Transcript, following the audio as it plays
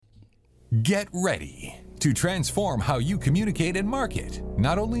Get ready to transform how you communicate and market,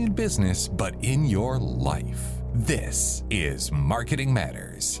 not only in business, but in your life. This is Marketing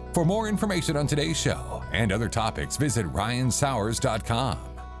Matters. For more information on today's show and other topics, visit RyanSowers.com.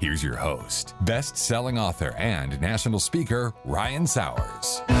 Here's your host, best-selling author and national speaker, Ryan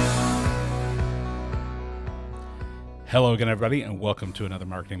Sowers. Hello again, everybody, and welcome to another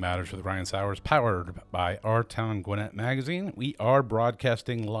Marketing Matters with Ryan Sowers, powered by Our Town Gwinnett Magazine. We are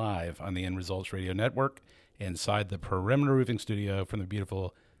broadcasting live on the End Results Radio Network inside the Perimeter Roofing Studio from the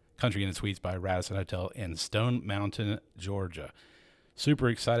beautiful Country Inn & Suites by Radisson Hotel in Stone Mountain, Georgia. Super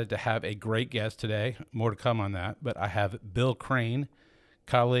excited to have a great guest today. More to come on that, but I have Bill Crane,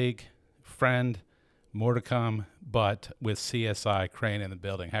 colleague, friend, more to come, but with CSI Crane in the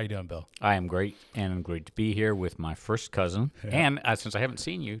building. How you doing, Bill? I am great, and I'm great to be here with my first cousin. Yeah. And since I haven't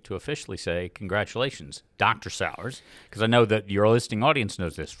seen you, to officially say congratulations, Dr. Sowers, because I know that your listening audience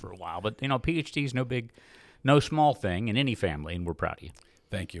knows this for a while. But, you know, PhD is no small thing in any family, and we're proud of you.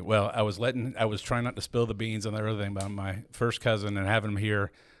 Thank you. Well, I was trying not to spill the beans on the other thing about my first cousin and having him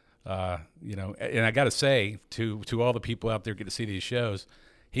here, and I got to say to all the people out there who get to see these shows,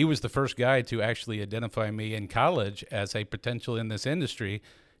 he was the first guy to actually identify me in college as a potential in this industry,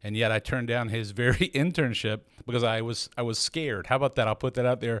 and yet I turned down his very internship because I was scared. How about that? I'll put that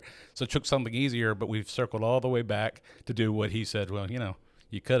out there. So it took something easier, but we've circled all the way back to do what he said. Well,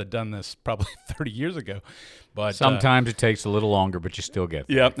 you could have done this probably 30 years ago. But sometimes it takes a little longer, but you still get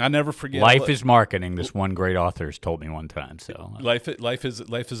there. Yeah, I never forget. Life is marketing. This one great author has told me one time. So life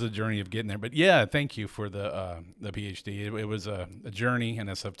is a journey of getting there. But yeah, thank you for the PhD. It was a journey, and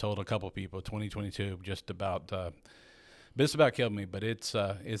as I've told a couple people, 2022 just about killed me. But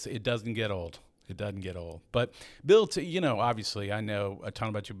it doesn't get old. It doesn't get old. But Bill, obviously I know a ton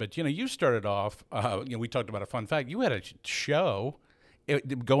about you. But you started off. We talked about a fun fact. You had a show.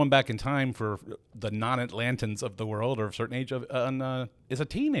 Going back in time for the non-Atlantans of the world or of a certain age as a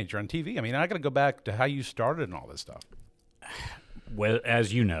teenager on TV. I mean, I got to go back to how you started and all this stuff. Well,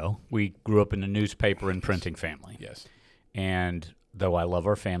 as you know, we grew up in a newspaper and printing family. Yes. And though I love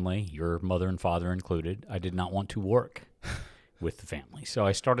our family, your mother and father included, I did not want to work with the family. So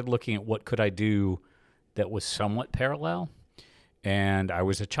I started looking at what could I do that was somewhat parallel. And I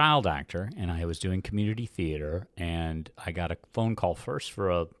was a child actor, and I was doing community theater, and I got a phone call first for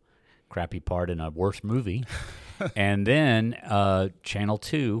a crappy part in a worse movie. And then Channel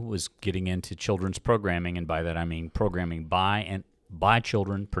 2 was getting into children's programming, and by that I mean programming by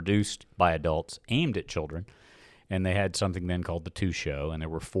children, produced by adults, aimed at children. And they had something then called The 2 Show, and there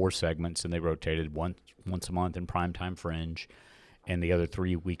were 4 segments, and they rotated once a month in Primetime Fringe, and the other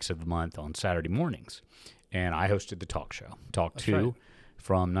 3 weeks of the month on Saturday mornings. And I hosted the talk show, Talk 2, right,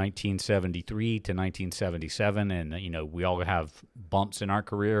 from 1973 to 1977. And, we all have bumps in our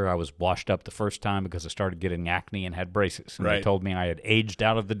career. I was washed up the first time because I started getting acne and had braces. And They told me I had aged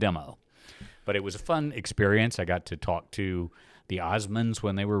out of the demo. But it was a fun experience. I got to talk to the Osmonds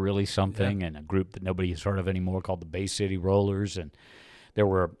when they were really something, and a group that nobody has heard of anymore called the Bay City Rollers. And there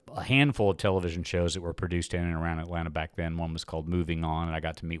were a handful of television shows that were produced in and around Atlanta back then. One was called Moving On, and I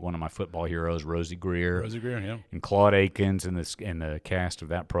got to meet one of my football heroes, Rosie Greer. Yeah. And Claude Akins in the cast of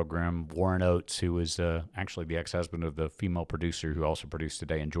that program. Warren Oates, who was actually the ex-husband of the female producer who also produced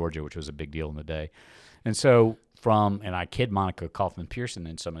Today in Georgia, which was a big deal in the day. And so and I kid Monica Kaufman-Pearson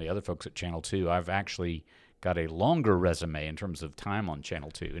and some of the other folks at Channel 2, I've actually got a longer resume in terms of time on Channel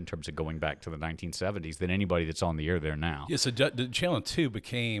 2, in terms of going back to the 1970s, than anybody that's on the air there now. Yeah, so Channel 2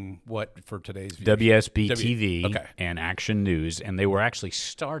 became what for today's view? WSB-TV and Action News, and they were actually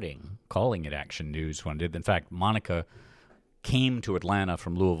calling it Action News when it did. In fact, Monica came to Atlanta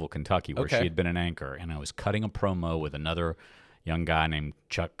from Louisville, Kentucky, where she had been an anchor, and I was cutting a promo with another young guy named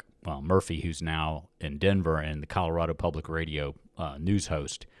Chuck Murphy, who's now in Denver and the Colorado Public Radio news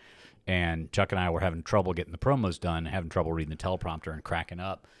host. And Chuck and I were having trouble getting the promos done, having trouble reading the teleprompter and cracking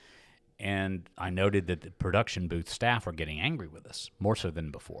up. And I noted that the production booth staff were getting angry with us, more so than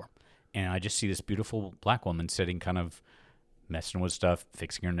before. And I just see this beautiful black woman sitting kind of messing with stuff,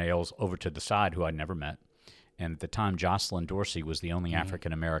 fixing her nails over to the side, who I'd never met. And at the time, Jocelyn Dorsey was the only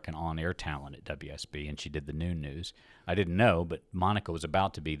African-American on-air talent at WSB, and she did the noon news. I didn't know, but Monica was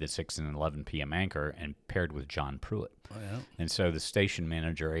about to be the 6 and 11 p.m. anchor and paired with John Pruitt. Oh, yeah. And so the station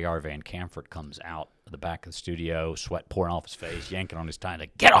manager, A.R. Van Camfort, comes out of the back of the studio, sweat pouring off his face, yanking on his tie,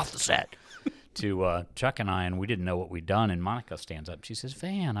 like, get off the set, to Chuck and I, and we didn't know what we'd done. And Monica stands up. She says,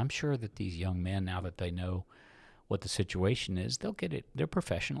 Van, I'm sure that these young men, now that they know what the situation is, they'll get it. They're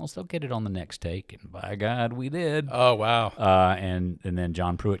professionals. They'll get it on the next take. And by God, we did. Oh, wow. And then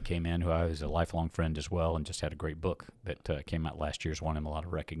John Pruitt came in, who I was a lifelong friend as well, and just had a great book that came out last year's won him a lot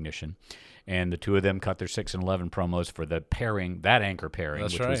of recognition. And the two of them cut their 6 and 11 promos for the pairing, that anchor pairing,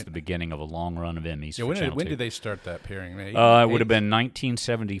 That's which right. was the beginning of a long run of Emmys. Yeah, for when did they start that pairing? It would have been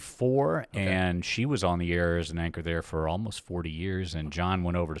 1974, and she was on the air as an anchor there for almost 40 years. And John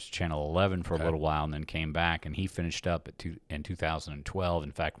went over to Channel 11 for a little while and then came back, and he finished up in 2012.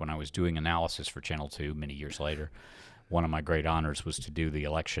 In fact, when I was doing analysis for Channel 2 many years later, one of my great honors was to do the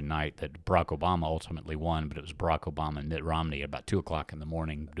election night that Barack Obama ultimately won, but it was Barack Obama and Mitt Romney at about 2 o'clock in the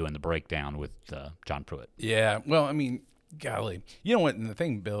morning doing the breakdown with John Pruitt. Yeah, well, I mean, golly. You know what, and the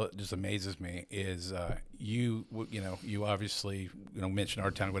thing, Bill, that just amazes me is you obviously mentioned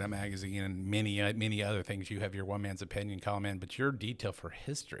Our Town Gwinnett Magazine and many other things. You have your one man's opinion column in, but your detail for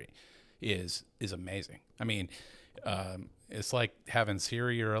history is amazing. I mean, it's like having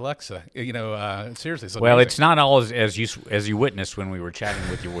Siri or Alexa. Seriously. It's well, amazing. it's not all as you witnessed when we were chatting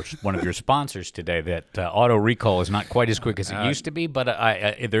with one of your sponsors today. That auto recall is not quite as quick as it used to be. But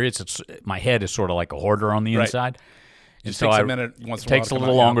my head is sort of like a hoarder on the inside. Just takes a minute once in a while. It takes a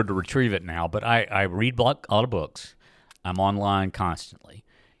little longer to retrieve it now. But I read a lot of books. I'm online constantly.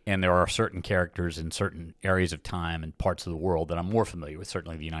 And there are certain characters in certain areas of time and parts of the world that I'm more familiar with,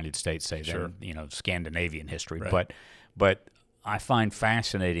 certainly the United States, say, than Scandinavian history. Right. But I find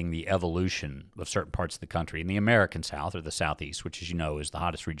fascinating the evolution of certain parts of the country. In the American South, or the Southeast, which, as you know, is the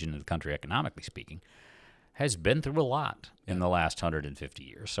hottest region of the country economically speaking, has been through a lot in the last 150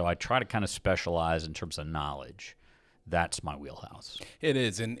 years. So I try to kind of specialize in terms of knowledge. That's my wheelhouse. It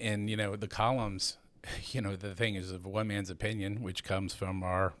is, and the columns. The thing is of one man's opinion, which comes from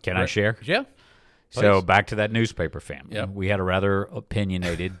our... Can I share? Yeah. So back to that newspaper family. Yep. We had a rather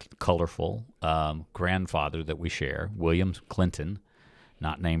opinionated, colorful grandfather that we share, William Clinton,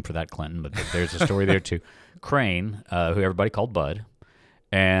 not named for that Clinton, but there's a story there too. Crane, who everybody called Bud,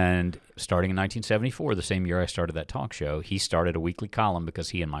 and starting in 1974, the same year I started that talk show, he started a weekly column because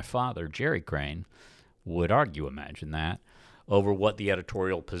he and my father, Jerry Crane, would argue, imagine that, over what the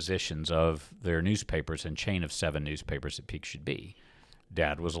editorial positions of their newspapers and chain of 7 newspapers at peak should be.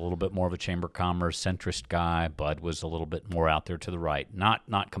 Dad was a little bit more of a Chamber of Commerce centrist guy. Bud was a little bit more out there to the right,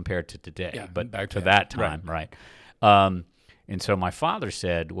 not compared to today, but back to that time, right? And so my father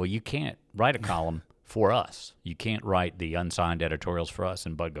said, well, you can't write a column for us. You can't write the unsigned editorials for us.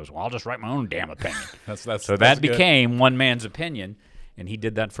 And Bud goes, well, I'll just write my own damn opinion. So that became one man's opinion, and he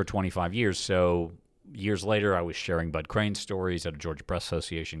did that for 25 years. So years later, I was sharing Bud Crane's stories at a Georgia Press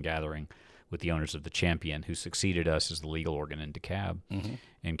Association gathering with the owners of the Champion, who succeeded us as the legal organ in DeKalb. Mm-hmm.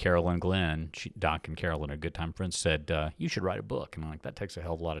 And Carol and Glenn, Doc and Carolyn are good time friends, said, you should write a book. And I'm like, that takes a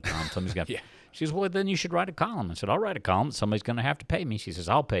hell of a lot of time. Somebody's got. She says, well, then you should write a column. I said, I'll write a column. Somebody's going to have to pay me. She says,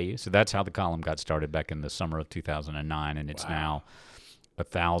 I'll pay you. So that's how the column got started back in the summer of 2009. And it's now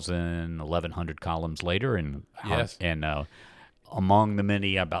 1,100 columns later. And among the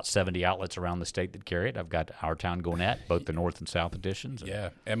many, about 70 outlets around the state that carry it, I've got Our Town Gwinnett, both the North and South editions.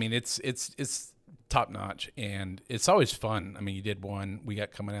 Yeah, I mean, it's top notch, and it's always fun. I mean, you did one we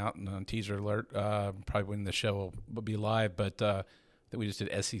got coming out on teaser alert, probably when the show will be live, but that we just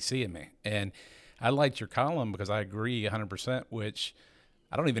did SEC in me. And I liked your column because I agree 100%, which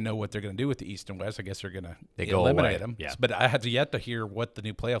I don't even know what they're going to do with the East and West. I guess they're going to eliminate them. Yeah. But I have yet to hear what the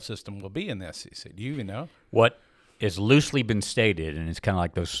new playoff system will be in the SEC. Do you even know? What is loosely been stated, and it's kind of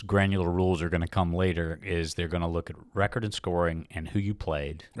like those granular rules are going to come later, is they're going to look at record and scoring and who you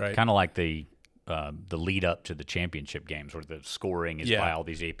played. Right. Kind of like the lead up to the championship games where the scoring is by all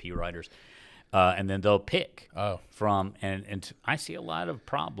these AP writers. And then they'll pick from, and I see a lot of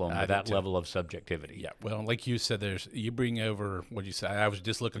problem with that level of subjectivity. Yeah, well, like you said, you bring over, what did you say? I was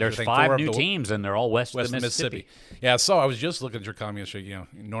just looking at your thing. There's 5 new teams, and they're all west of Mississippi. Yeah, so I was just looking at your column yesterday.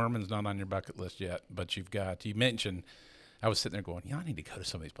 Norman's not on your bucket list yet, but you mentioned, I was sitting there going, I need to go to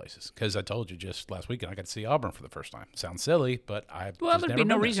some of these places because I told you just last weekend I got to see Auburn for the first time. Sounds silly, but there'd be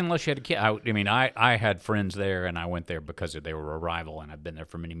no reason unless you had a kid. I had friends there, and I went there because they were a rival, and I've been there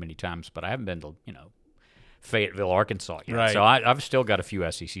for many, many times, but I haven't been to, Fayetteville, Arkansas yet. Right. So I've still got a few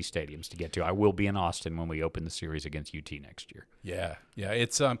SEC stadiums to get to. I will be in Austin when we open the series against UT next year. Yeah.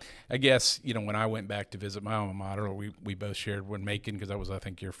 It's I guess when I went back to visit my alma mater, we both shared when Macon because that was I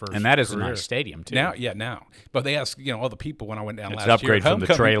think your first. And that is career. a nice stadium too. Now, but they asked all the people when I went down it's last year. It's upgrade from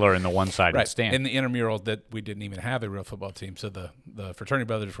the trailer and the one-sided stand. In the intramural that we didn't even have a real football team. So the fraternity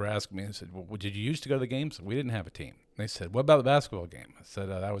brothers were asking me and said, "Well, did you used to go to the games? We didn't have a team." They said, what about the basketball game? I said,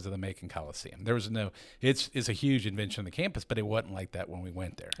 that was in the Macon Coliseum. There was no, it's a huge invention on the campus, but it wasn't like that when we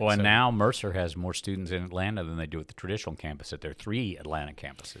went there. Well, and now Mercer has more students in Atlanta than they do at the traditional campus at their 3 Atlanta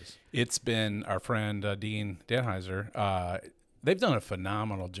campuses. It's been our friend Dean Danheiser. They've done a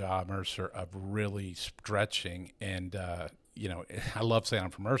phenomenal job, Mercer, of really stretching and I love saying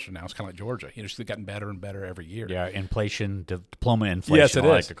I'm from Mercer now. It's kind of like Georgia. It's gotten better and better every year. Yeah, diploma inflation, yes, it I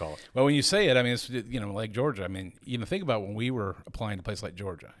is. like to call it. Well, when you say it, I mean, it's, like Georgia. I mean, think about when we were applying to a place like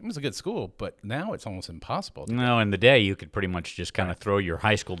Georgia. It was a good school, but now it's almost impossible. No, in the day, you could pretty much just kind of throw your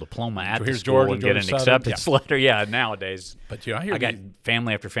high school diploma at the school Georgia, and get an acceptance letter. Yeah, nowadays. But I got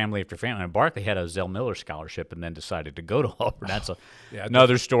family after family after family. And Barkley had a Zell Miller scholarship and then decided to go to Auburn. That's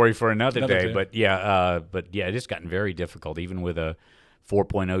another story for another day. But it has gotten very difficult, even with a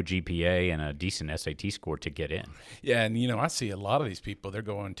 4.0 GPA and a decent SAT score to get in. Yeah, and I see a lot of these people. They're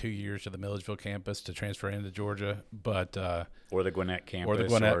going 2 years to the Milledgeville campus to transfer into Georgia, but or the Gwinnett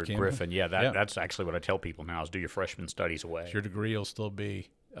campus, or Griffin. Yeah, that's actually what I tell people now: is do your freshman studies away. Your degree will still be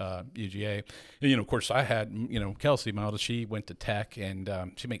UGA. And, of course, I had Kelsey, my oldest. She went to Tech, and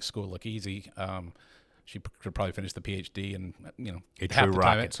she makes school look easy. She could probably finish the PhD and a true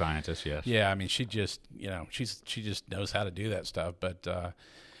rocket scientist. Yes. Yeah, I mean, she just she just knows how to do that stuff. But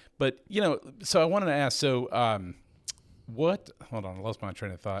so I wanted to ask. So hold on, I lost my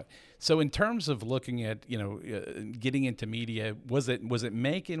train of thought. So in terms of looking at getting into media, was it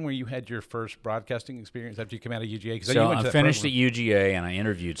Macon where you had your first broadcasting experience after you came out of UGA? So I finished at UGA and I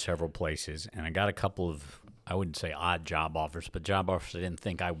interviewed several places and I got a couple of, I wouldn't say odd job offers, but job offers I didn't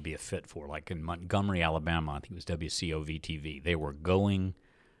think I would be a fit for. Like in Montgomery, Alabama, I think it was WCOV-TV. They were going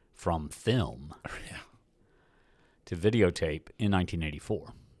from film to videotape in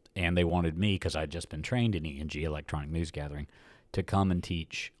 1984. And they wanted me, because I'd just been trained in E&G, electronic news gathering, to come and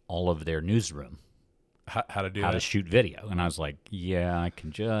teach all of their newsroom how to shoot video. And I was like, yeah, I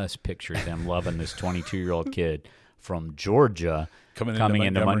can just picture them loving this 22-year-old kid from Georgia coming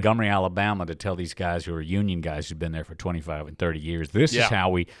into Montgomery, Alabama to tell these guys who are union guys who've been there for 25 and 30 years, this is how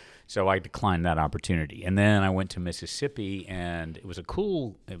we – so I declined that opportunity. And then I went to Mississippi, and it was a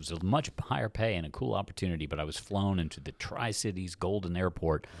much higher pay and a cool opportunity, but I was flown into the Tri-Cities Golden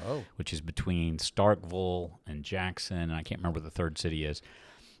Airport, which is between Starkville and Jackson, and I can't remember what the third city is.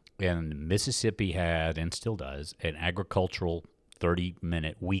 And Mississippi had, and still does, an agricultural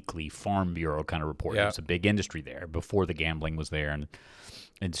 30-minute weekly Farm Bureau kind of report. It was a big industry there before the gambling was there.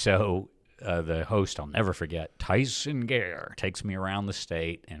 And so the host, I'll never forget, Tyson Gare, takes me around the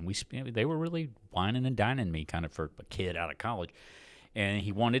state, and they were really whining and dining me kind of for a kid out of college. And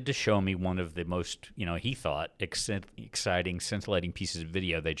he wanted to show me one of the most, he thought, exciting, scintillating pieces of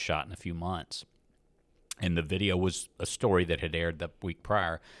video they'd shot in a few months. And the video was a story that had aired the week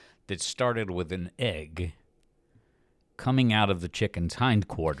prior that started with an egg coming out of the chicken's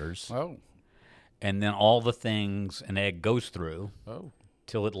hindquarters. Oh. And then all the things an egg goes through. Oh.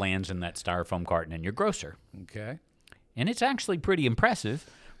 Till it lands in that styrofoam carton in your grocer. Okay. And it's actually pretty impressive,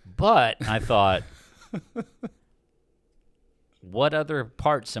 but I thought, what other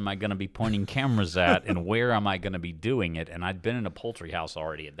parts am I going to be pointing cameras at, and where am I going to be doing it? And I'd been in a poultry house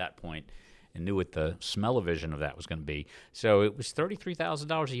already at that point and knew what the smell-o-vision of that was going to be. So it was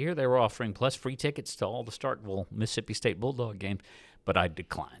 $33,000 a year they were offering, plus free tickets to all the Starkville Mississippi State Bulldog games, but I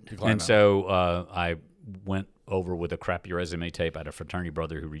declined. So I went over with a crappy resume tape. I had a fraternity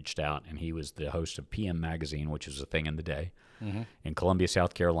brother who reached out, and he was the host of PM Magazine, which was a thing in the day, in Columbia,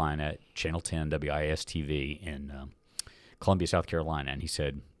 South Carolina, at Channel 10 WIS-TV in Columbia, South Carolina. And he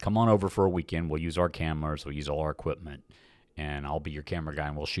said, come on over for a weekend. We'll use our cameras. We'll use all our equipment, and I'll be your camera guy,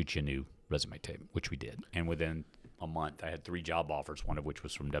 and we'll shoot you a new resume tape, which we did. And within a month, I had 3 job offers, one of which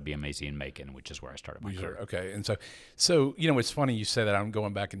was from WMAZ in Macon, which is where I started my career. Okay. And so it's funny you say that. I'm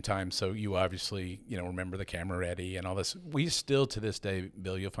going back in time. So you obviously, remember the camera ready and all this. We still, to this day,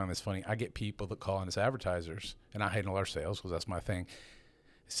 Bill, you'll find this funny. I get people that call in as advertisers, and I handle our sales because that's my thing.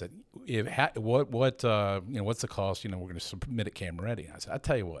 I said, what's the cost? We're going to submit it camera ready. I said, I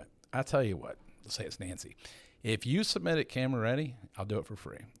tell you what. Let's say it's Nancy. If you submit it camera ready, I'll do it for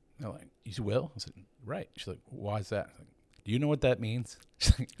free. They're like, you will? I said, right. She's like, why is that? Like, do you know what that means?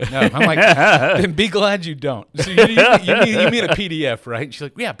 She's like, no. I'm like, then be glad you don't. So you mean a PDF, right? She's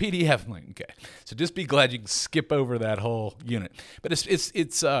like, yeah, PDF. I'm like, okay. So just be glad you can skip over that whole unit. But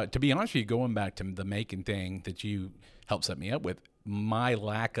it's to be honest with you, going back to the Macon thing that you helped set me up with, my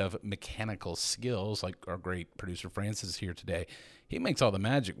lack of mechanical skills, like our great producer Francis is here today, he makes all the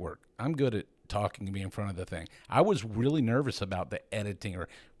magic work. I'm good at talking and being in front of the thing. I was really nervous about the editing or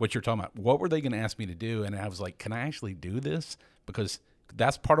what you're talking about. What were they going to ask me to do? And I was like, can I actually do this? Because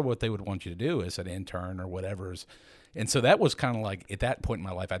that's part of what they would want you to do as an intern or whatever, is And so that was kind of like, at that point in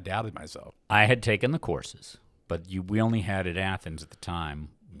my life, I doubted myself. I had taken the courses, but we only had at Athens at the time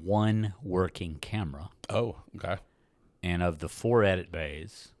one working camera. Oh, okay. And of the 4 edit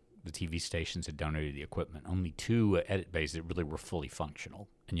bays, the TV stations had donated the equipment. Only 2 edit bays that really were fully functional.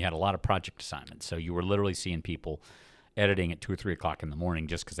 And you had a lot of project assignments. So you were literally seeing people editing at 2 or 3 o'clock in the morning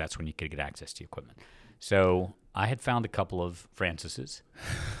just because that's when you could get access to the equipment. So I had found a couple of Francises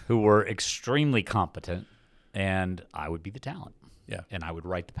who were extremely competent, and I would be the talent. Yeah. And I would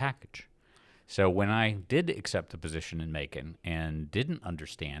write the package. So when I did accept the position in Macon and didn't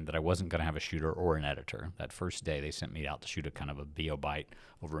understand that I wasn't going to have a shooter or an editor, that first day they sent me out to shoot a kind of a VO bite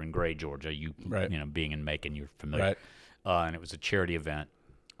over in Gray, Georgia. You know, being in Macon, you're familiar. Right. And it was a charity event,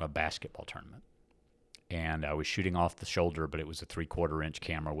 a basketball tournament. And I was shooting off the shoulder, but it was a 3/4-inch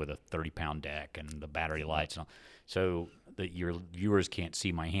camera with a 30-pound deck and the battery lights. And all. So that your viewers can't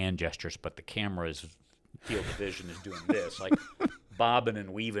see my hand gestures, but the camera's field of vision is doing this, like bobbing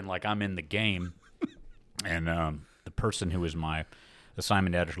and weaving like I'm in the game. And the person who was my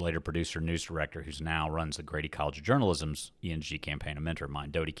assignment editor, later producer, news director, who's now runs the Grady College of Journalism's ENG campaign, a mentor of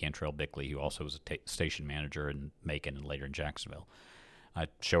mine, Dodie Cantrell-Bickley, who also was a station manager in Macon and later in Jacksonville. I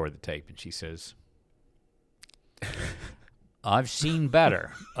show her the tape, and she says, I've seen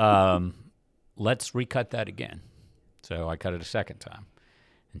better. Let's recut that again. So I cut it a second time.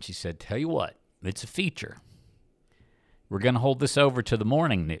 And she said, tell you what, it's a feature. We're going to hold this over to the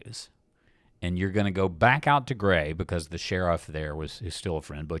morning news. And you're going to go back out to Gray because the sheriff there is still a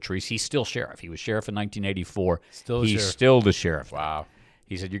friend, Butch Reese. He's still sheriff. He was sheriff in 1984. He's still the sheriff. Wow.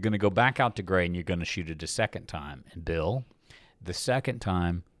 He said, you're going to go back out to Gray and you're going to shoot it a second time. And Bill, the second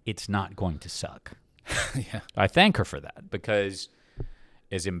time, it's not going to suck. Yeah. I thank her for that because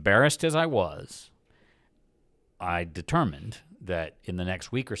as embarrassed as I was, I determined that in the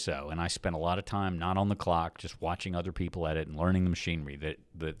next week or so, and I spent a lot of time not on the clock, just watching other people edit and learning the machinery,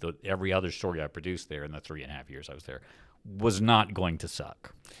 that every other story I produced there in the 3.5 years I was there was not going to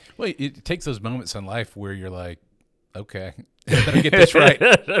suck. Well, it takes those moments in life where you're like, okay, I better get this right.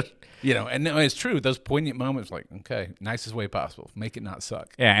 You know, and it's true. Those poignant moments, like, okay, nicest way possible, make it not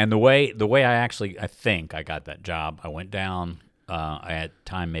suck. Yeah, and the way I think I got that job, I went down. I had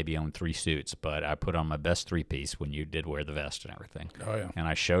time maybe owned 3 suits, but I put on my best 3-piece when you did wear the vest and everything. Oh, yeah. And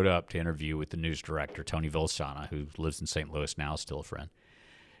I showed up to interview with the news director, Tony Villasana, who lives in St. Louis now, is still a friend.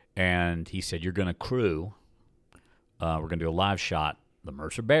 And he said, you're going to crew. We're going to do a live shot. The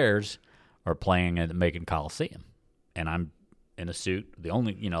Mercer Bears are playing at the Macon Coliseum. And I'm in a suit, the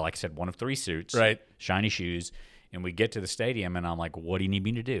only, like I said, one of 3 suits. Right. Shiny shoes. And we get to the stadium, and I'm like, what do you need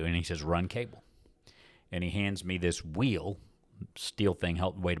me to do? And he says, run cable. And he hands me this wheel, steel thing,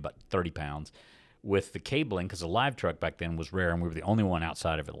 weighed about 30 pounds, with the cabling, because the live truck back then was rare, and we were the only one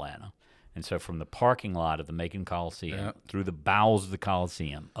outside of Atlanta. And so from the parking lot of the Macon Coliseum, through the bowels of the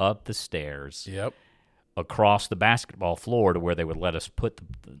Coliseum, up the stairs, across the basketball floor to where they would let us put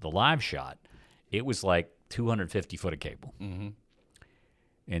the live shot, it was like 250 foot of cable. Mm-hmm.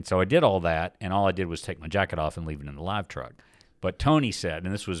 And so I did all that, and all I did was take my jacket off and leave it in the live truck. But Tony said,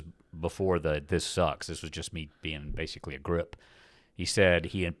 and this was before this sucks, this was just me being basically a grip. He said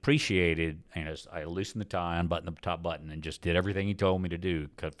he appreciated, and I loosened the tie, unbuttoned the top button, and just did everything he told me to do.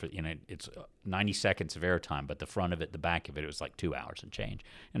 It's 90 seconds of airtime, but the front of it, the back of it, it was like 2 hours and change.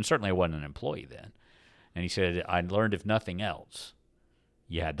 And certainly I wasn't an employee then. And he said, I learned if nothing else,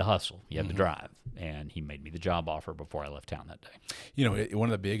 you had to hustle, you had to drive. And he made me the job offer before I left town that day. One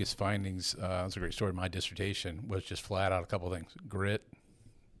of the biggest findings, it's a great story in my dissertation, was just flat out a couple of things: grit,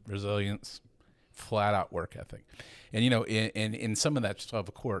 resilience, flat out work ethic. And, in some of that stuff,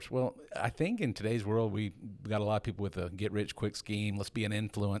 of course, well, I think in today's world, we got a lot of people with a get rich quick scheme. Let's be an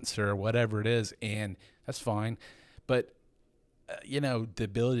influencer, whatever it is. And that's fine. But, the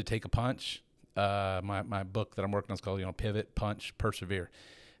ability to take a punch, my book that I'm working on is called, Pivot, Punch, Persevere.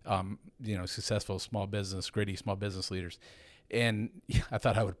 Successful small business, gritty small business leaders. And I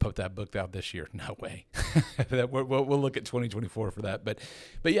thought I would put that book out this year. No way. We'll look at 2024 for that. But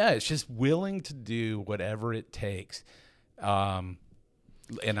yeah, it's just willing to do whatever it takes. And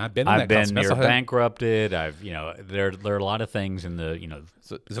I've been near bankrupted. There are a lot of things in the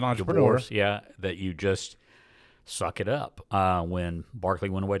so as an entrepreneur, divorce, that you just suck it up. When Barkley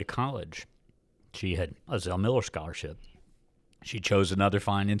went away to college, she had a Zell Miller scholarship. She chose another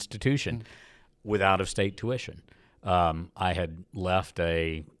fine institution with out-of-state tuition. I had left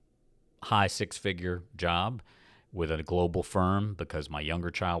a high 6-figure job with a global firm because my younger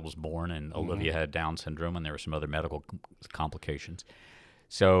child was born and Olivia had Down syndrome and there were some other medical complications.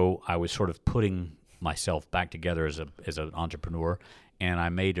 So I was sort of putting myself back together as an entrepreneur, and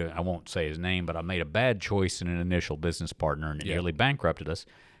I won't say his name, but I made a bad choice in an initial business partner, and it nearly bankrupted us.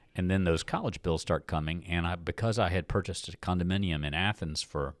 And then those college bills start coming, and because I had purchased a condominium in Athens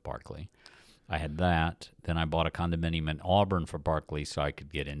for Barclay, I had that. Then I bought a condominium in Auburn for Barclay so I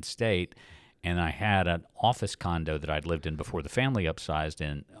could get in state. And I had an office condo that I'd lived in before the family upsized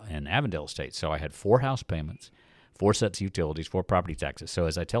in Avondale Estate. So I had 4 house payments, 4 sets of utilities, 4 property taxes. So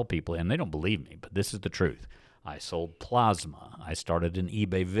as I tell people, and they don't believe me, but this is the truth. I sold plasma. I started an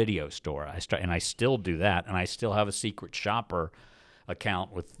eBay video store. And I still do that. And I still have a secret shopper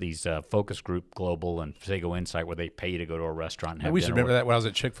account with these Focus Group Global and Fago Insight where they pay you to go to a restaurant and have we used to remember with. that when I was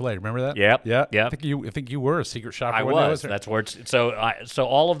at Chick-fil-A. Remember that? Yep. Yeah. Yep. I think you were a secret shopper. I was. That's where it's so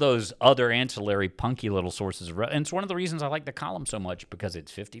all of those other ancillary punky little sources of and it's one of the reasons I like the column so much because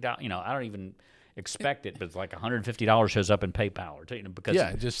it's $50. I don't even expect it, but it's like $150 shows up in PayPal or because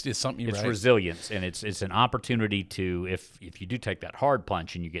it's something it's resilience and it's an opportunity to if you do take that hard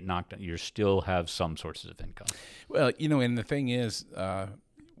punch and you get knocked out, you still have some sources of income. Well, and the thing is,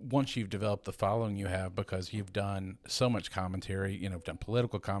 once you've developed the following you have because you've done so much commentary, done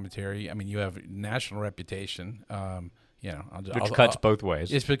political commentary. I mean, you have national reputation. Which cuts both ways.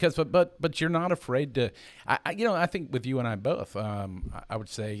 It's because, but you're not afraid to. I think with you and I both, I would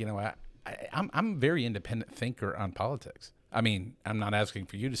say, I'm a very independent thinker on politics. I mean, I'm not asking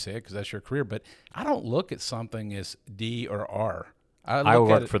for you to say it because that's your career, but I don't look at something as D or R. I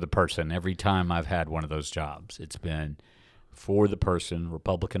work for the person every time I've had one of those jobs. It's been for the person,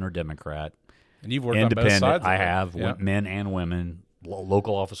 Republican or Democrat. And you've worked independent. on both sides. I have men and women,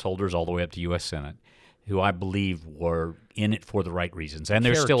 local office holders all the way up to U.S. Senate, who I believe were in it for the right reasons. And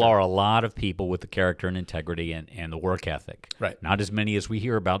there still are a lot of people with the character and integrity and the work ethic. Right. Not as many as we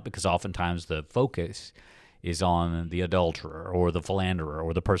hear about because oftentimes the focus is on the adulterer or the philanderer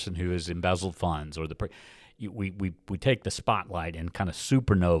or the person who has embezzled funds or we take the spotlight and kind of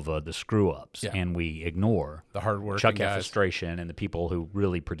supernova the screw-ups and we ignore the hard work, Chuck Frustration and the people who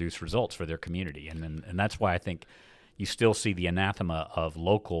really produce results for their community. And that's why I think you still see the anathema of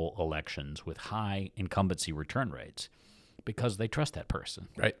local elections with high incumbency return rates because they trust that person.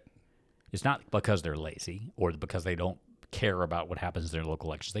 Right. It's not because they're lazy or because they don't care about what happens in their local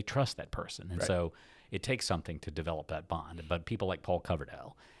elections. They trust that person. And so it takes something to develop that bond. But people like Paul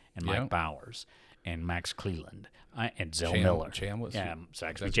Coverdell and Mike Bowers and Max Cleland and Zell Miller. Chambliss. Yeah,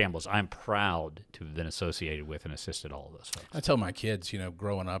 Saxby Chambliss. I'm proud to have been associated with and assisted all of those folks. I tell my kids,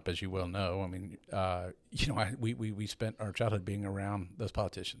 growing up, as you well know, I mean, we spent our childhood being around those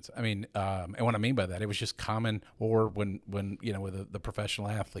politicians. I mean, and what I mean by that, it was just common, or when with the professional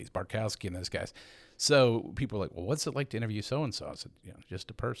athletes, Barkowski and those guys. So people were like, well, what's it like to interview so-and-so? I said, just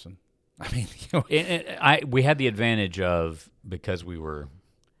a person. I mean, we had the advantage of, because we were,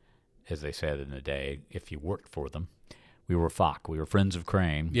 as they said in the day, if you worked for them, we were FOC. We were Friends of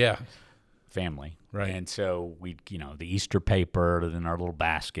Crane. Yeah. Family. Right. And so we, the Easter paper, then our little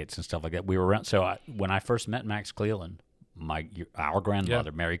baskets and stuff like that. We were around. So when I first met Max Cleland, our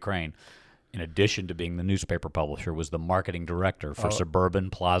grandmother, Mary Crane, in addition to being the newspaper publisher, was the marketing director for Suburban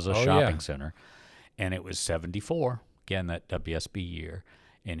Plaza Shopping Center. And it was 74, again, that WSB year.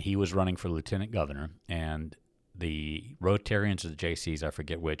 And he was running for lieutenant governor. And the Rotarians of the JCs, I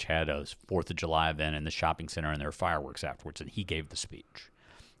forget which, had a 4th of July event in the shopping center, and there were fireworks afterwards, and he gave the speech.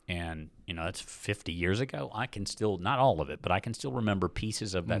 And, that's 50 years ago. I can still, not all of it, but I can still remember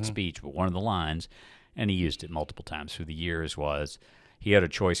pieces of that speech. But one of the lines, and he used it multiple times through the years, was he had a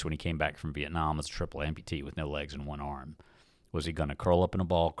choice when he came back from Vietnam as a triple amputee with no legs and one arm. Was he going to curl up in a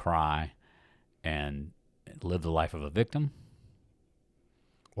ball, cry, and live the life of a victim?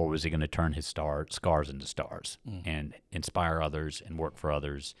 Or was he going to turn his scars into stars and inspire others and work for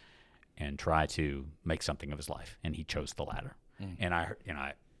others and try to make something of his life? And he chose the latter. And I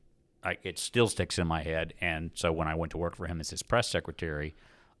it still sticks in my head. And so when I went to work for him as his press secretary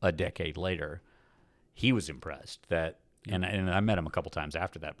a decade later, he was impressed that, and I met him a couple times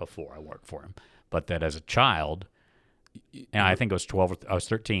after that before I worked for him, but that as a child, and I think I was 12 or I was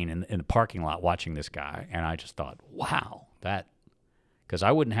 13 in the parking lot watching this guy, and I just thought, wow, that. Because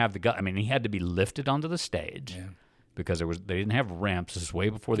I wouldn't have the gut. I mean, he had to be lifted onto the stage because they didn't have ramps. This is way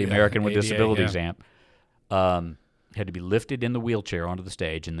before the American with Disabilities amp. Had to be lifted in the wheelchair onto the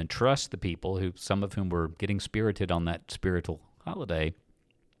stage and then trust the people, some of whom were getting spirited on that spiritual holiday,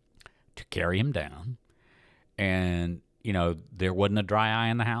 to carry him down. And, there wasn't a dry eye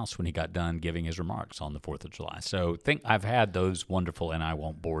in the house when he got done giving his remarks on the 4th of July. So I've had those wonderful, and I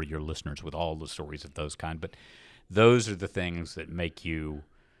won't bore your listeners with all the stories of those kind, but those are the things that make you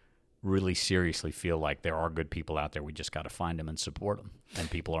really seriously feel like there are good people out there. We just got to find them and support them. And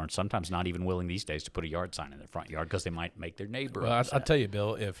people aren't sometimes not even willing these days to put a yard sign in their front yard because they might make their neighbor upset. I'll tell you,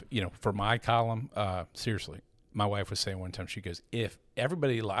 Bill, if, for my column, seriously, my wife was saying one time, she goes, if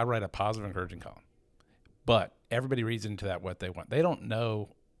everybody, I write a positive, encouraging column, but everybody reads into that what they want. They don't know,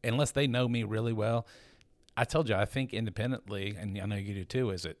 unless they know me really well. I told you, I think independently, and I know you do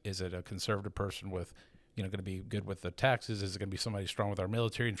too, is it a conservative person with, going to be good with the taxes? Is it going to be somebody strong with our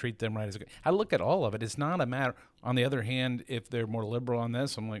military and treat them right? I look at all of it. It's not a matter. On the other hand, if they're more liberal on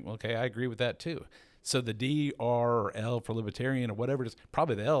this, I'm like, okay, I agree with that too. So the D, R, or L for libertarian or whatever it is,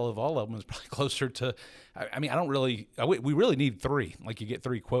 probably the L of all of them is probably closer to, I mean, I don't really, we really need three. Like you get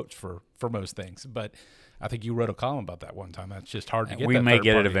three quotes for most things. But I think you wrote a column about that one time. That's just hard to get. We that may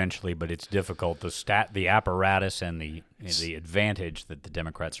get party. it eventually, but it's difficult. The apparatus and the advantage that the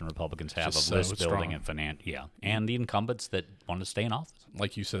Democrats and Republicans have Just of list so building strong. and and the incumbents that want to stay in office.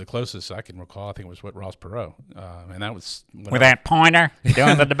 Like you said, the closest I can recall, I think, was what Ross Perot, and that was With that pointer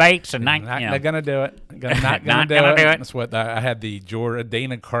doing the debates and not gonna do it. Not gonna do it. That's what I had the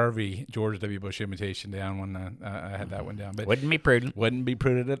Dana Carvey George W. Bush imitation down when I had that one down. But wouldn't be prudent. Wouldn't be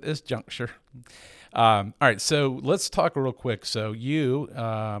prudent at this juncture. All right, so let's talk real quick. So you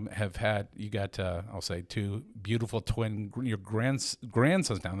you got I'll say two beautiful your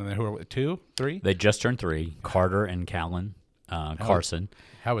grandsons down there who are 2, 3. They just turned 3. Carter and Callan Carson.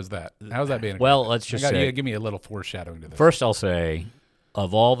 How was that? How was that being? Well, let's just say. Give me a little foreshadowing to this. First, I'll say,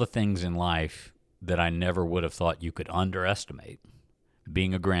 of all the things in life that I never would have thought you could underestimate,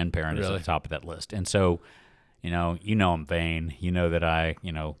 being a grandparent is at the top of that list. And so, I'm vain. You know that I,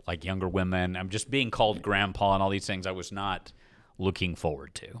 like younger women, I'm just being called grandpa and all these things I was not looking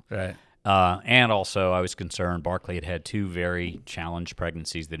forward to. Right. And also, I was concerned. Barclay had 2 very challenged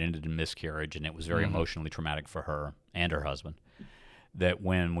pregnancies that ended in miscarriage, and it was very emotionally traumatic for her and her husband. That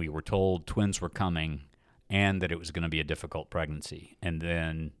when we were told twins were coming and that it was going to be a difficult pregnancy, and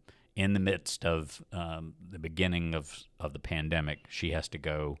then in the midst of the beginning of the pandemic, she has to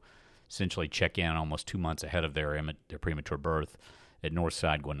go essentially check in almost 2 months ahead of their premature birth at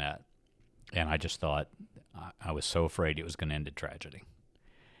Northside Gwinnett. And I just thought, I was so afraid it was going to end in tragedy.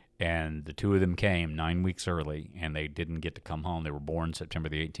 And the 2 of them came 9 weeks early, and they didn't get to come home. They were born September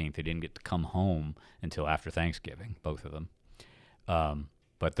the 18th. They didn't get to come home until after Thanksgiving, both of them.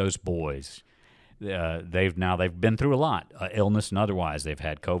 But those boys, they've been through a lot, illness and otherwise. They've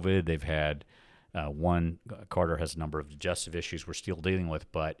had COVID. They've had Carter has a number of digestive issues we're still dealing with,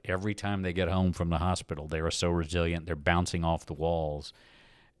 but every time they get home from the hospital, they are so resilient. They're bouncing off the walls.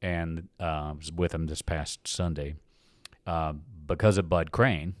 And I was with them this past Sunday. Because of Bud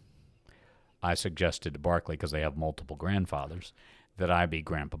Crane, I suggested to Barclay, because they have multiple grandfathers, that I be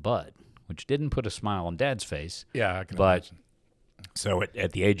Grandpa Bud, which didn't put a smile on Dad's face. Yeah, I can imagine. So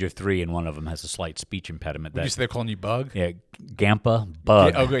at the age of 3, and one of them has a slight speech impediment. Would you say they're calling you Bug? Yeah, Gampa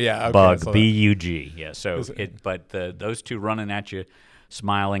Bug. Okay, Bug, B-U-G. Yeah, so those 2 running at you,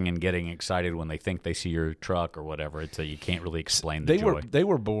 smiling and getting excited when they think they see your truck or whatever. So you can't really explain the joy. They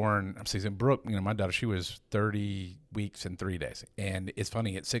were born. I'm saying Brooke. My daughter. She was 30 weeks and 3 days, and it's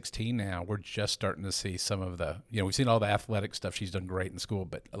funny. At 16 now, we're just starting to see some of the. We've seen all the athletic stuff. She's done great in school,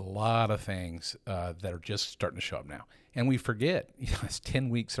 but a lot of things that are just starting to show up now. And we forget, it's 10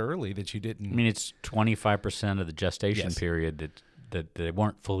 weeks early that you didn't. I mean, it's 25% of the gestation period that they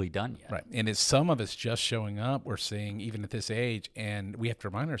weren't fully done yet. Right. And some of it's just showing up. We're seeing even at this age, and we have to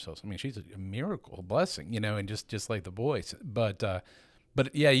remind ourselves. I mean, she's a miracle, a blessing, and just like the boys.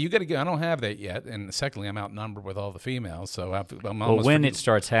 But yeah, you got to go. I don't have that yet. And secondly, I'm outnumbered with all the females, so I'm almost. Well, when it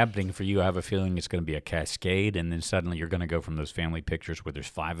starts happening for you, I have a feeling it's going to be a cascade, and then suddenly you're going to go from those family pictures where there's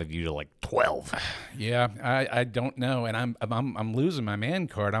 5 of you to like 12. Yeah, I don't know, and I'm losing my man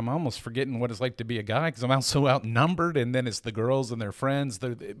card. I'm almost forgetting what it's like to be a guy because I'm so outnumbered, and then it's the girls and their friends.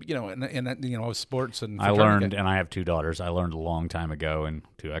 And sports and. I learned, and I have 2 daughters. I learned a long time ago, and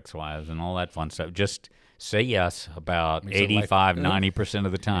 2 ex-wives, and all that fun stuff. Just say yes about 85, 90%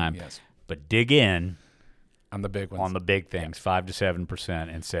 of the time, yes. But dig in on the big ones, on the big things, 5 to 7%,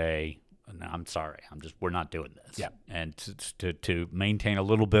 and say, no, I'm sorry, we're not doing this. Yeah. And to maintain a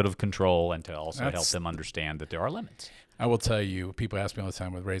little bit of control and to also help them understand that there are limits. I will tell you, people ask me all the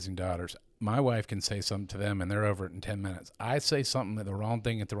time with raising daughters, my wife can say something to them and they're over it in 10 minutes. I say something at the wrong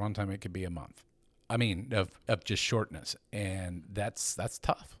thing at the wrong time, it could be a month. I mean, of just shortness, and that's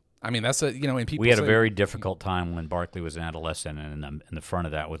tough. I mean, that's and people. We had a very difficult time when Barclay was an adolescent, and in the front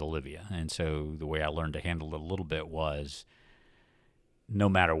of that with Olivia. And so the way I learned to handle it a little bit was, no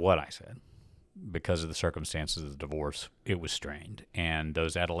matter what I said, because of the circumstances of the divorce, it was strained. And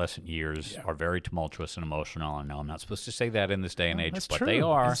those adolescent years are very tumultuous and emotional. I know I'm not supposed to say that in this day and age, That's but true. they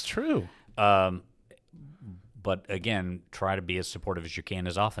are. It's true. But again, try to be as supportive as you can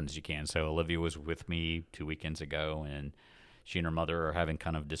as often as you can. So Olivia was with me 2 weekends ago, and she and her mother are having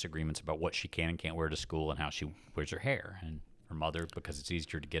kind of disagreements about what she can and can't wear to school and how she wears her hair. And her mother, because it's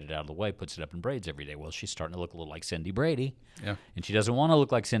easier to get it out of the way, puts it up in braids every day. Well, she's starting to look a little like Cindy Brady. Yeah. And she doesn't want to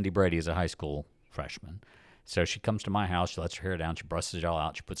look like Cindy Brady as a high school freshman. So she comes to my house, she lets her hair down, she brushes it all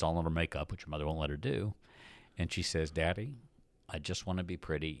out, she puts all on her makeup, which her mother won't let her do. And she says, Daddy, I just want to be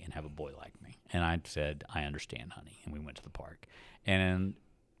pretty and have a boy like me. And I said, I understand, honey. And we went to the park. And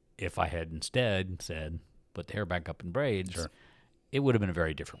if I had instead said, put the hair back up in braids, Sure. it would have been a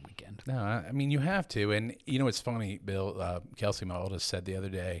very different weekend. No, I mean, you have to. And, it's funny, Bill, Kelsey, my oldest, said the other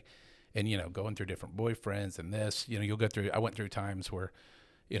day, and, going through different boyfriends and this, you'll go through, I went through times where,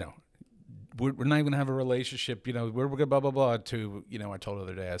 we're not even going to have a relationship, we're going to blah, blah, blah, to, I told her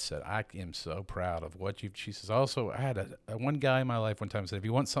the other day, I said, I am so proud of what she says, also, I had a one guy in my life one time said, if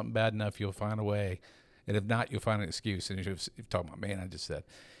you want something bad enough, you'll find a way. And if not, you'll find an excuse. And she was talking about, man, I just said,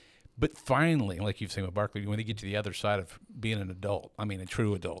 but finally, like you've seen with Barkley, when they get to the other side of being an adult, I mean, a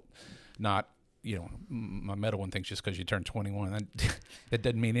true adult, not, my middle one thinks just because you turn 21, that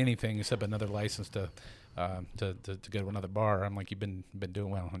doesn't mean anything except another license to go to another bar. I'm like, you've been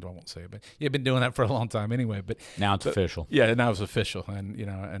doing well. I won't say it, but you've been doing that for a long time anyway. But now it's official. Yeah, now it's official,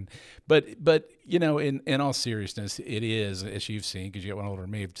 but in all seriousness, it is, as you've seen, because you got one older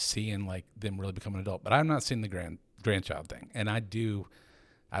than me, seeing like them really become an adult. But I'm not seeing the grandchild thing, and I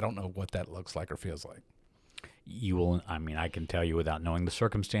don't know what that looks like or feels like. You will. I mean, I can tell you without knowing the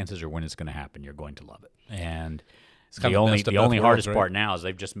circumstances or when it's going to happen, you're going to love it. And the only hardest part now is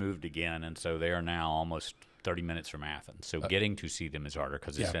they've just moved again, and so they are now almost 30 minutes from Athens. So getting to see them is harder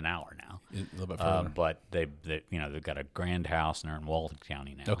because it's an hour now. A little bit further. But they've got a grand house, and they're in Walton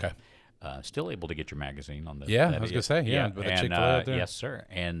County now. Okay. Still able to get your magazine on the. Yeah, I was going to say, yeah. with the Chick-fil-A out there. Yes, sir.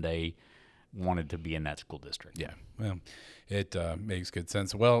 And they wanted to be in that school district. Yeah, well, it makes good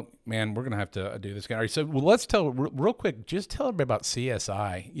sense. Well, man, we're going to have to do this again. All right, so let's tell real quick, just tell everybody about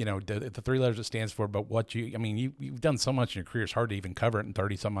CSI, the three letters it stands for, but what you've done so much in your career, it's hard to even cover it in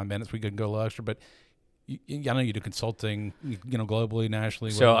 30-some-odd minutes. We could go a little extra, but I know you do consulting, globally,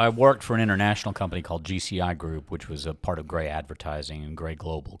 nationally. So I worked for an international company called GCI Group, which was a part of Gray Advertising and Gray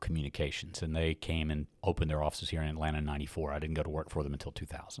Global Communications, and they came and opened their offices here in Atlanta in 94. I didn't go to work for them until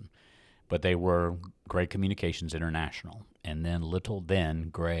 2000. But they were Gray Communications International. And then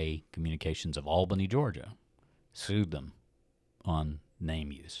Gray Communications of Albany, Georgia, sued them on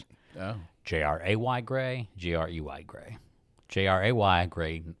name use. Oh. J-R-A-Y Gray, G-R-E-Y Gray. J-R-A-Y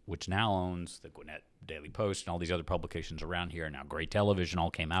Gray, which now owns the Gwinnett Daily Post and all these other publications around here. Now Gray Television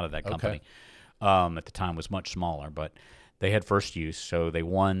all came out of that company. Okay. At the time was much smaller, but they had first use, so they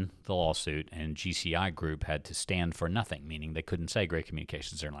won the lawsuit, and GCI Group had to stand for nothing, meaning they couldn't say Gray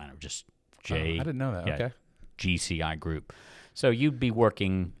Communications Atlanta, just I didn't know that. Okay. GCI Group. So you'd be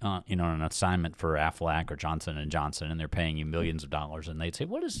working, on an assignment for Aflac or Johnson & Johnson, and they're paying you millions of dollars, and they'd say,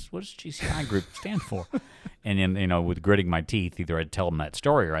 what does GCI Group stand for? And then, with gritting my teeth, either I'd tell them that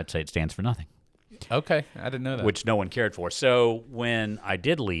story or I'd say it stands for nothing. Okay, I didn't know that. Which no one cared for. So when I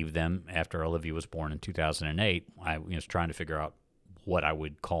did leave them after Olivia was born in 2008, I was trying to figure out what I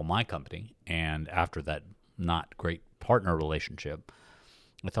would call my company. And after that not great partner relationship,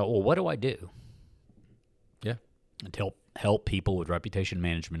 I thought, well, what do I do? Yeah. To help people with reputation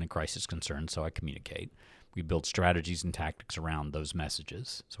management and crisis concerns, so I communicate. We build strategies and tactics around those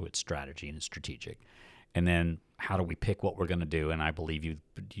messages, so it's strategy and it's strategic. And then how do we pick what we're going to do? And I believe you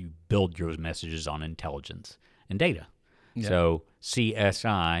build your messages on intelligence and data. Yeah. So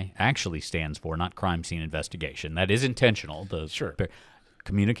CSI actually stands for not crime scene investigation. That is intentional. Sure.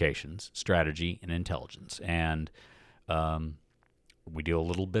 Communications, strategy, and intelligence. And we do a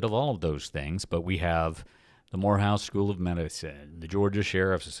little bit of all of those things, but we have the Morehouse School of Medicine, the Georgia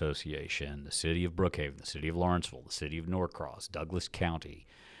Sheriff's Association, the City of Brookhaven, the City of Lawrenceville, the City of Norcross, Douglas County,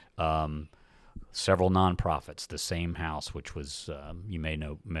 several nonprofits, the Same House, which was, you may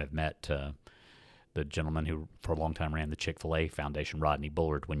have met the gentleman who for a long time ran the Chick-fil-A Foundation, Rodney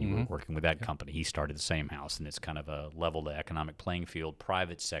Bullard, when you were working with that company. He started the Same House, and it's kind of a level the economic playing field,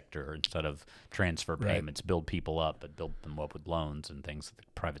 private sector instead of transfer payments, build people up, but build them up with loans and things,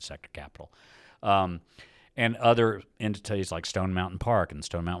 private sector capital. And other entities like Stone Mountain Park and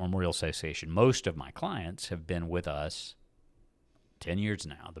Stone Mountain Memorial Association. Most of my clients have been with us 10 years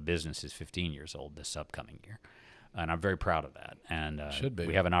now. The business is 15 years old this upcoming year. And I'm very proud of that. And Should be.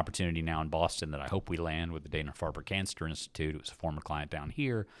 we have an opportunity now in Boston that I hope we land with the Dana-Farber Cancer Institute. It was a former client down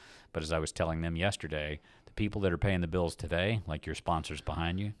here. But as I was telling them yesterday, the people that are paying the bills today, like your sponsors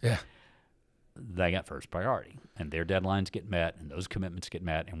behind you, they got first priority. And their deadlines get met, and those commitments get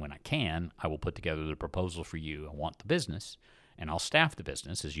met. And when I can, I will put together the proposal for you. I want the business, and I'll staff the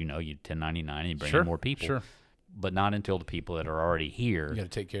business. As you know, you 1099 and you bring in more people. Sure. But not until the people that are already here You got to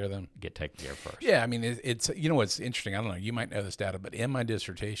take care of them. get taken care of first. Yeah, I mean, it's you know what's interesting. I don't know. You might know this data, but in my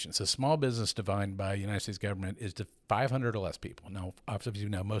dissertation, so small business defined by the United States government is to 500 or less people. Now, obviously, you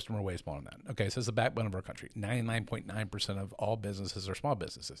know, most of them are way smaller than that. Okay, so it's the backbone of our country. 99.9% of all businesses are small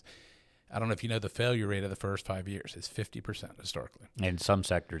businesses. I don't know if you know the failure rate of the first 5 years is 50% historically. In some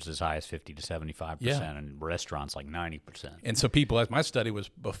sectors, as high as 50 to 75%, and restaurants like 90%. And so people, as my study was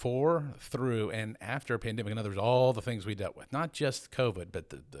before, through, and after a pandemic, in other words, all the things we dealt with, not just COVID, but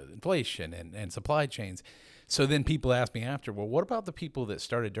the inflation and supply chains. So then people ask me after, well, what about the people that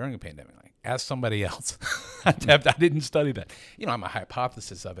started during a pandemic? Like, ask somebody else. I didn't study that. You know, I'm a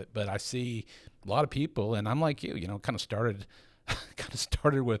hypothesis of it, but I see a lot of people, and I'm like you, kind of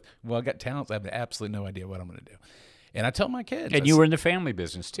started with, well, I got talents. I have absolutely no idea what I'm going to do. And I tell my kids. And you were in the family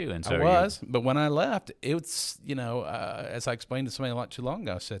business, too. And so I was. But when I left, it's, as I explained to somebody not too long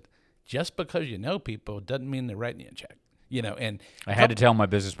ago, I said, just because you know people doesn't mean they're writing you a check. And I had to tell my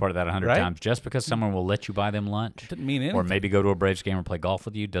business part of that 100 Right? times. Just because someone will let you buy them lunch Doesn't mean anything. or maybe go to a Braves game or play golf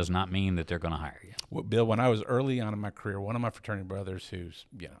with you does not mean that they're going to hire you. Well, Bill, when I was early on in my career, one of my fraternity brothers who's,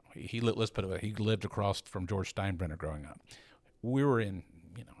 let's put it away, he lived across from George Steinbrenner growing up. We were in,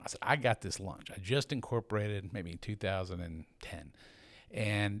 I said, I got this lunch. I just incorporated maybe in 2010.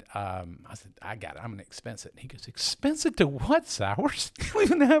 And I said, I got it. I'm going to expense it. And he goes, expense it to what, Sowers? You don't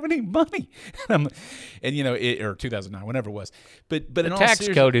even have any money. or 2009, whenever it was. But The tax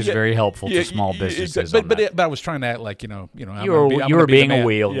code is very helpful to small businesses. But I was trying to act like, you were being a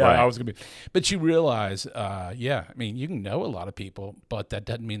wheel. Yeah, right. I was going to be. But you realize, I mean, you can know a lot of people, but that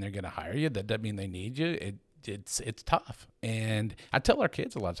doesn't mean they're going to hire you. That doesn't mean they need you. It's tough. And I tell our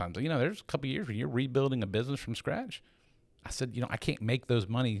kids a lot of times, there's a couple of years where you're rebuilding a business from scratch. I said, I can't make those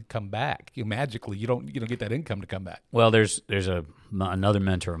money come back. Magically, you don't get that income to come back. Well, there's another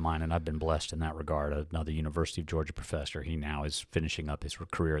mentor of mine, and I've been blessed in that regard, another University of Georgia professor. He now is finishing up his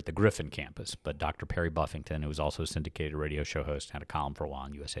career at the Griffin campus. But Dr. Perry Buffington, who was also a syndicated radio show host, had a column for a while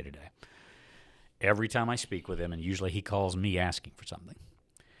on USA Today. Every time I speak with him, and usually he calls me asking for something,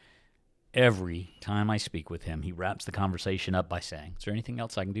 every time I speak with him, he wraps the conversation up by saying, is there anything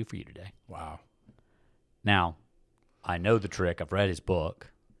else I can do for you today? Wow. Now, I know the trick. I've read his book.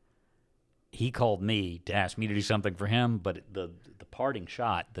 He called me to ask me to do something for him, but the parting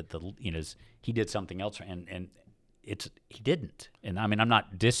shot that is he did something else, and he didn't. And I mean, I'm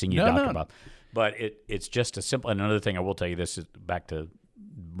not dissing you, Dr. Bob, but it's just a simple. And another thing I will tell you, this is back to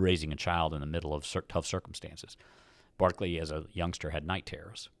raising a child in the middle of tough circumstances. Barkley, as a youngster, had night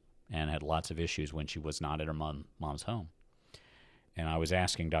terrors and had lots of issues when she was not at her mom's home. And I was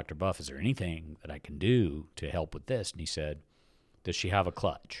asking Dr. Buff, is there anything that I can do to help with this? And he said, does she have a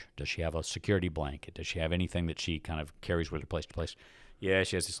clutch? Does she have a security blanket? Does she have anything that she kind of carries with her place to place? Yeah,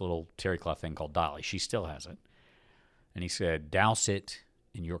 she has this little terry cloth thing called Dolly. She still has it. And he said, douse it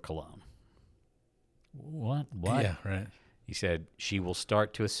in your cologne. What? Yeah, right. He said, she will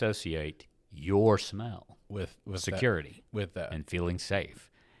start to associate your smell with security, with that, and feeling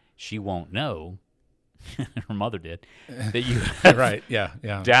safe. She won't know. Her mother did, that you right, yeah,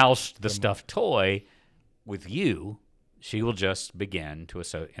 doused the stuffed toy with you. She will just begin to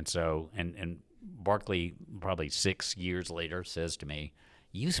associate. And Barkley, probably 6 years later, says to me,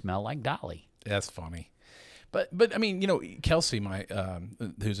 you smell like Dolly. That's funny. But I mean, Kelsey,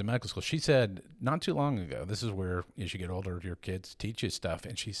 who's in medical school, she said not too long ago, this is where as you get older, your kids teach you stuff.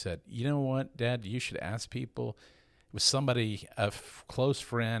 And she said, you know what, Dad, you should ask people. It was somebody, a close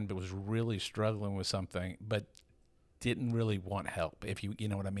friend, but was really struggling with something, but didn't really want help, if you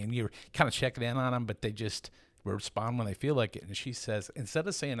know what I mean. You're kind of checking in on them, but they just respond when they feel like it. And she says, instead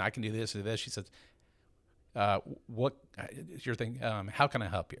of saying, I can do this or this, she says, what is your thing? How can I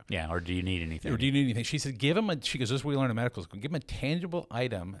help you? Yeah, or do you need anything? Or do you need anything? She said, she goes, this is what we learned in medical school. Give them a tangible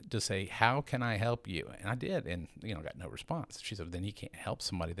item to say, how can I help you? And I did, and, got no response. She said, then you can't help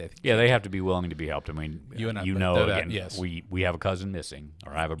somebody. They have to be willing to be helped. I mean, you and I know, that, again, yes. we have a cousin missing,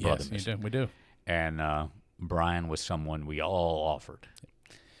 or I have a brother missing. We do. And Brian was someone we all offered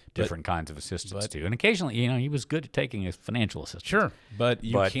different kinds of assistance to. And occasionally, he was good at taking a financial assistance. Sure, but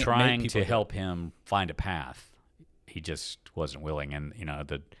can't trying to help him find a path, he just wasn't willing. And,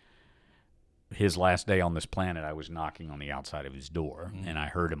 his last day on this planet, I was knocking on the outside of his door, and I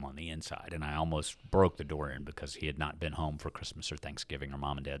heard him on the inside, and I almost broke the door in because he had not been home for Christmas or Thanksgiving or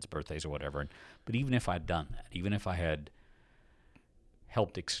Mom and Dad's birthdays or whatever. But even if I'd done that, even if I had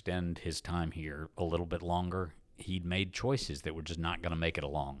helped extend his time here a little bit longer, he'd made choices that were just not going to make it a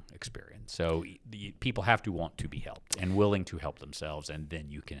long experience. So people have to want to be helped and willing to help themselves, and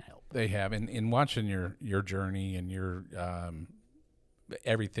then you can help. They have. And in watching your journey and your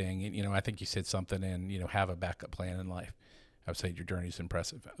everything, you know, I think you said something, and, you know, have a backup plan in life. I would say your journey is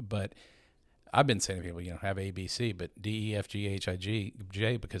impressive. But I've been saying to people, you know, have A, B, C, but D, E, F, G, H, I, J,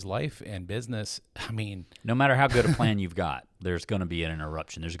 because life and business, I mean. No matter how good a plan you've got, there's going to be an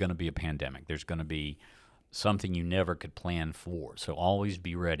interruption. There's going to be a pandemic. There's going to be something you never could plan for. So always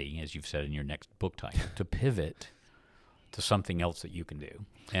be ready, as you've said in your next book title, to pivot to something else that you can do.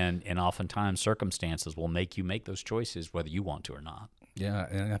 And oftentimes circumstances will make you make those choices whether you want to or not. Yeah,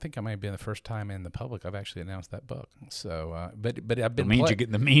 and I think I might have been the first time in the public I've actually announced that book. So, but I've been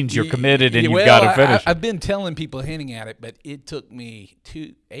the means you're committed and you've got to finish. I've been telling people, hinting at it, but it took me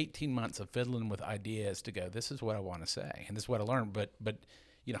 18 months of fiddling with ideas to go, this is what I want to say, and this is what I learned. But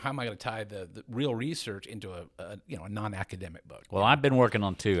you know, how am I going to tie the real research into a non-academic book? Well, I've been working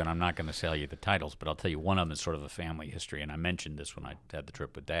on two, and I'm not going to tell you the titles, but I'll tell you one of them is sort of a family history. And I mentioned this when I had the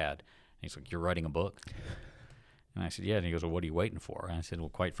trip with Dad. And he's like, "You're writing a book?" And I said, "Yeah." And he goes, "Well, what are you waiting for?" And I said, "Well,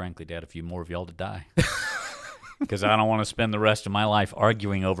 quite frankly, Dad, a few more of y'all to die." Because I don't want to spend the rest of my life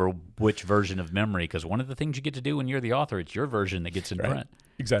arguing over which version of memory, because one of the things you get to do when you're the author, it's your version that gets in print.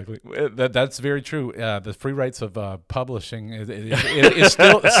 Exactly. That's very true. The free rights of publishing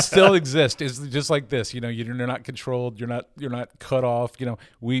it still exist. It's just like this. You know, you're not controlled. You're not cut off. You know,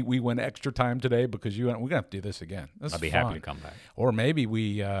 we went extra time today because we're gonna have to do this again. I'd be happy to come back. Or maybe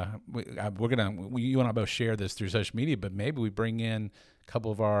you and I both share this through social media, but maybe we bring in a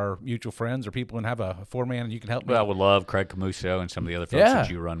couple of our mutual friends or people and have a four-man, and you can help me. Well, I would love Craig Camuso and some of the other folks that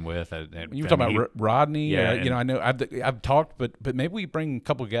you run with. You were talking about Rodney. Yeah, you know, I know I've talked, but maybe we bring a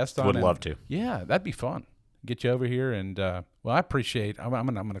couple of guests on. Would love to. Yeah, that'd be fun. Get you over here, and well, I appreciate. I'm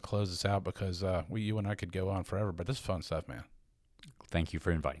gonna close this out because you and I could go on forever, but this is fun stuff, man. Thank you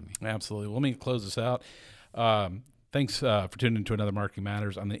for inviting me. Absolutely. Well, let me close this out. Thanks for tuning into another Marketing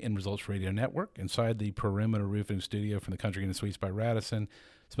Matters on the End Results Radio Network inside the Perimeter Roofing Studio from the Country Inn & Suites by Radisson.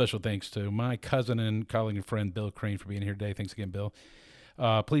 Special thanks to my cousin and colleague and friend, Bill Crane, for being here today. Thanks again, Bill.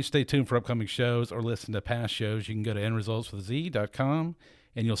 Please stay tuned for upcoming shows or listen to past shows. You can go to endresultswithaz.com,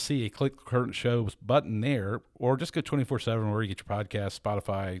 and you'll see a Click the Current Shows button there, or just go 24/7 where you get your podcasts,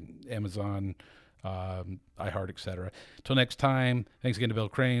 Spotify, Amazon, iHeart, etc. Until next time, thanks again to Bill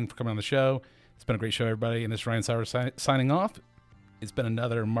Crane for coming on the show. It's been a great show, everybody, and this is Ryan Sowers signing off. It's been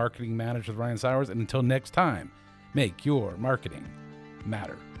another Marketing Matters with Ryan Sowers, and until next time, make your marketing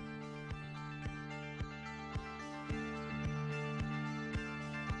matter.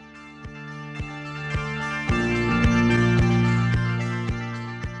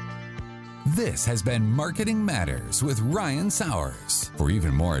 This has been Marketing Matters with Ryan Sowers. For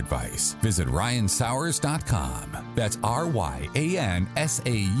even more advice, visit ryansowers.com. That's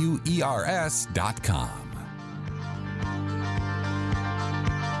RYANSAUERS.com.